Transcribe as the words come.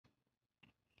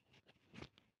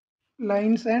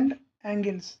Lines and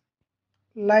angles.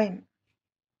 Line.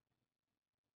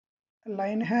 A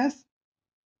line has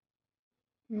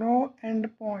no end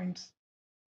points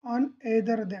on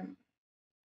either them.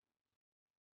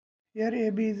 Here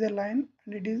AB is a line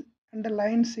and a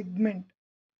line segment.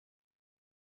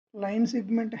 Line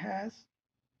segment has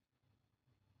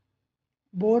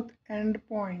both end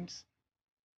points.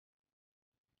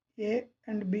 A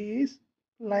and B is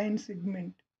line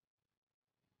segment.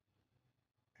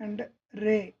 And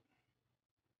ray.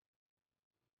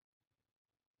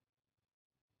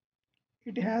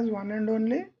 It has one and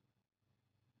only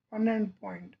one end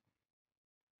point.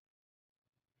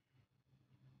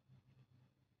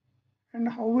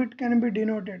 And how it can be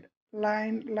denoted?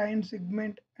 Line, line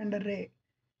segment and ray.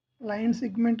 Line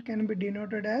segment can be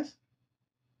denoted as,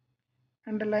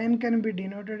 and a line can be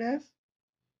denoted as,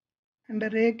 and a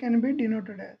ray can be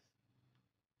denoted as.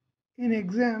 In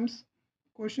exams,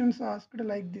 questions asked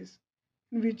like this: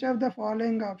 in which of the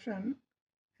following option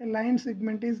a line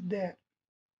segment is there?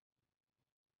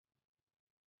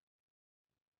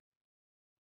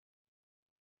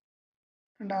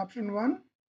 And option 1,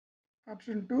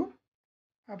 option 2,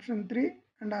 option 3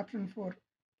 and option 4.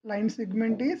 Line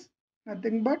segment is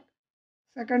nothing but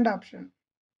second option.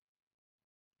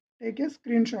 Take a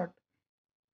screenshot.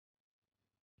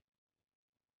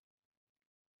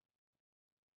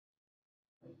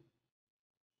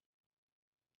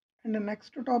 And the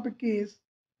next topic is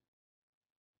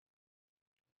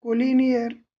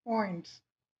collinear points.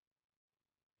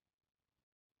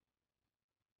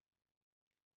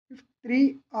 If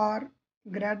 3 are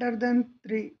greater than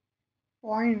 3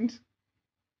 points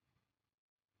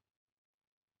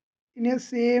in a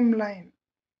same line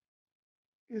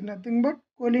is nothing but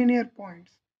collinear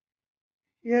points.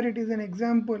 Here it is an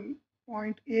example: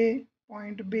 point A,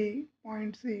 point B,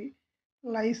 point C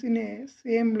lies in a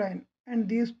same line, and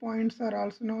these points are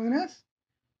also known as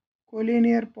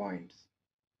collinear points.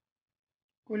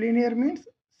 Collinear means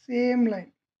same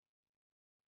line.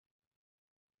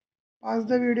 Pause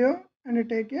the video and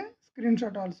take a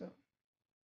screenshot also.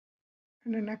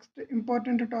 And the next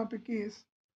important topic is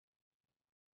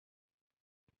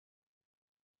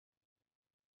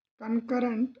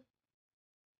concurrent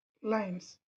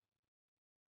lines.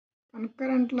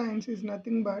 Concurrent lines is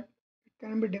nothing but, it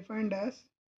can be defined as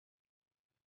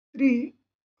 3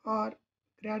 or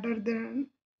greater than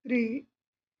 3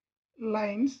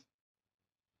 lines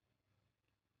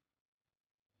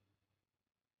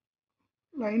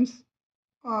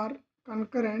are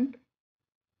concurrent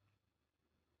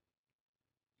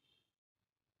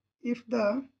if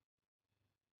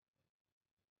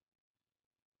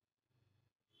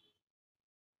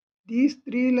these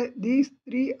three lines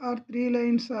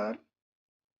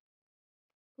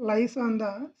lies on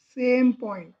the same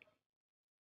point.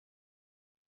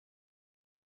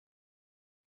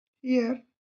 Here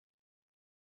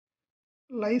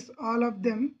lies all of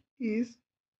them is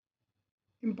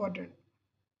important.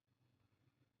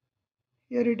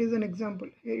 Here it is an example.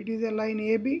 Here it is a line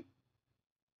AB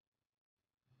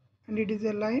and it is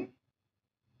a line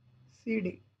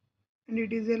CD and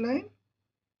it is a line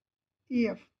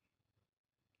EF,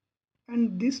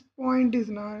 and this point is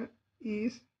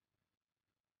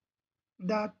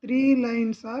the 3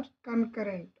 lines are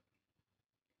concurrent.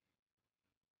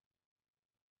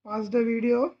 Pause the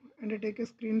video and take a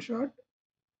screenshot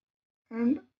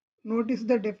and notice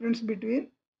the difference between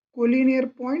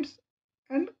collinear points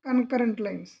and concurrent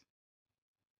lines.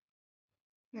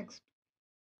 Next,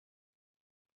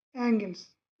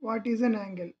 angles. What is an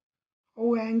angle?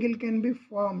 How angle can be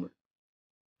formed?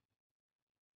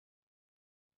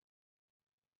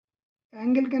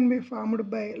 Angle can be formed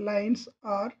by lines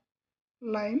or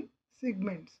line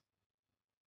segments.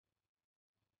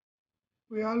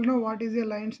 We all know what is a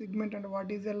line segment and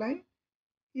what is a line.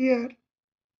 Here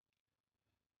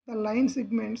the line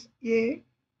segments A,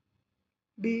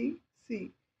 B,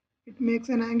 C, it makes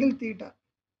an angle theta,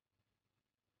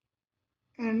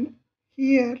 and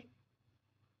here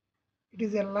it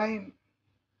is a line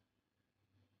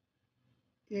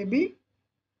AB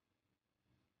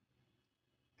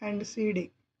and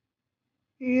CD.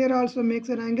 Here also makes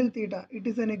an angle theta. It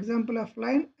is an example of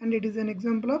line and it is an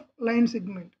example of line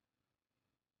segment.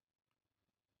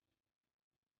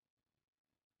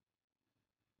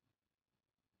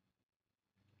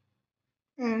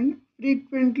 And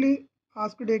frequently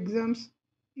asked exams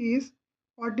is,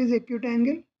 what is acute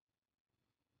angle?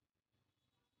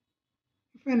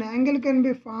 If an angle can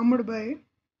be formed by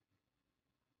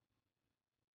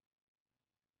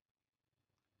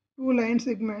 2 line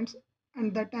segments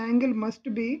and that angle must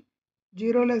be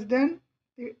 0 less than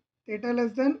theta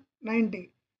less than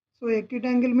 90. So acute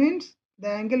angle means the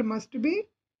angle must be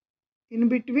in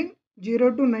between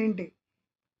 0 to 90.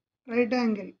 Right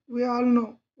angle, we all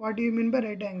know what do you mean by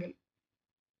right angle.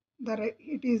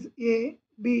 It is A,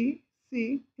 B,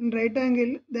 C. In right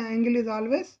angle, the angle is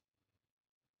always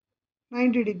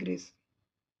 90 degrees.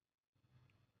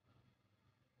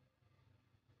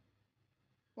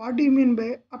 What do you mean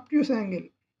by obtuse angle?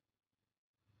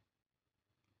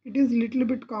 It is little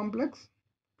bit complex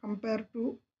compared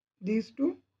to these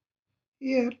two.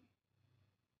 Here,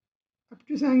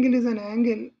 obtuse angle is an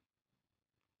angle.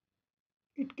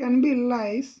 It can be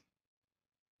lies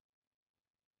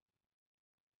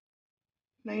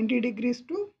 90 degrees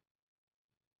to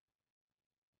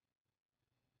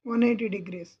 180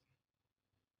 degrees.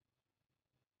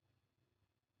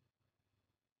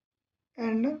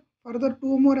 And further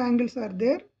two more angles are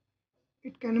there.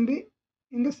 It can be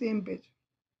in the same page.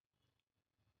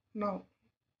 Now,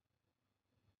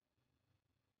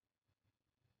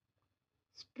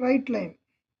 straight line.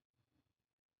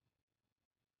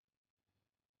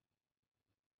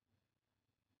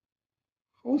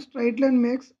 How straight line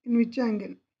makes in which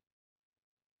angle?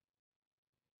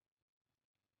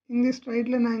 In this straight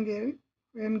line angle,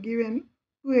 we are given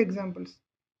two examples.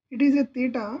 It is a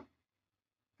theta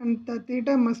and the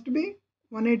theta must be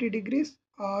 180 degrees,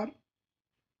 or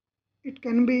it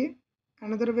can be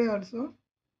another way also.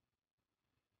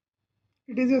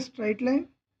 It is a straight line,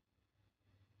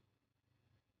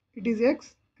 it is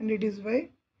x and it is y.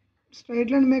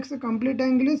 Straight line makes a complete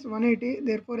angle is 180,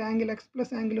 therefore angle x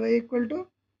plus angle y equal to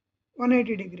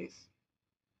 180 degrees.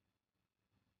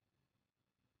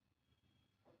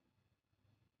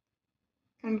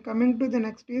 And coming to the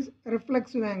next is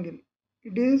reflexive angle.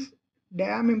 It is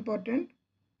damn important.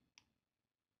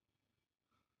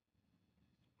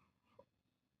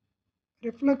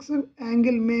 Reflexive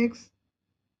angle makes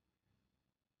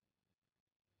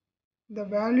the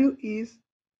value is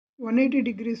 180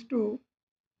 degrees to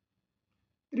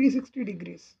 360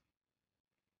 degrees.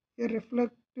 A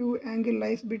reflective angle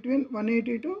lies between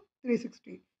 180 to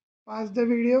 360. Pause the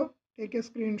video, take a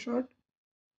screenshot.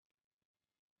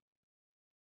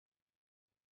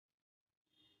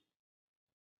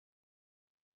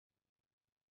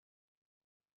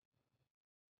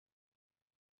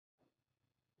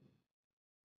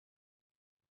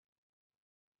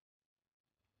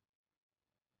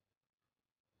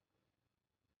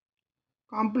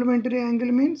 Complementary angle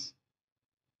means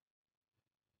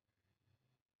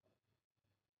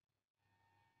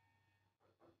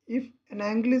if an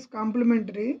angle is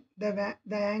complementary, the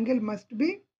angle must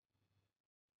be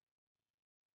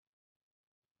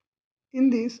in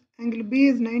this. Angle B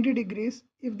is 90 degrees.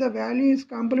 If the value is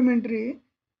complementary,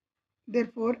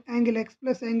 therefore angle x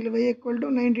plus angle y equal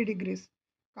to 90 degrees.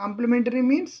 Complementary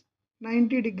means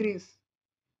 90 degrees.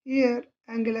 Here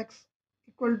angle x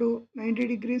equal to 90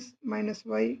 degrees minus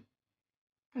y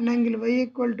and angle y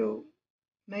equal to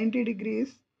 90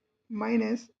 degrees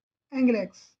minus angle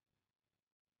x.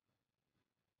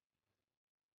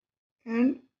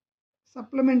 And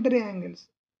supplementary angles.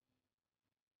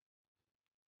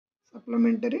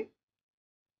 Supplementary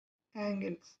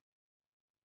angles.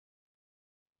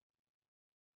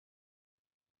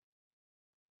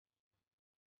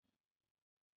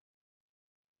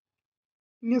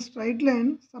 In a straight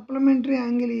line, supplementary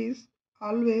angle is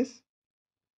always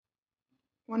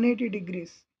 180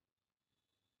 degrees.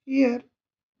 Here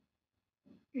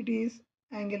it is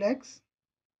angle x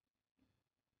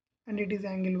and it is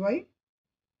angle y.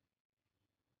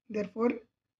 Therefore, if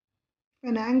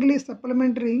an angle is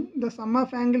supplementary, the sum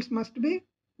of angles must be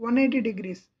 180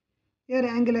 degrees. Here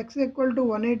angle x equal to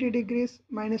 180 degrees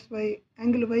minus y,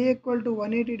 angle y equal to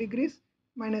 180 degrees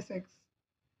minus x.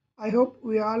 I hope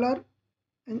we all are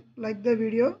like the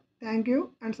video. Thank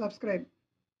you and subscribe.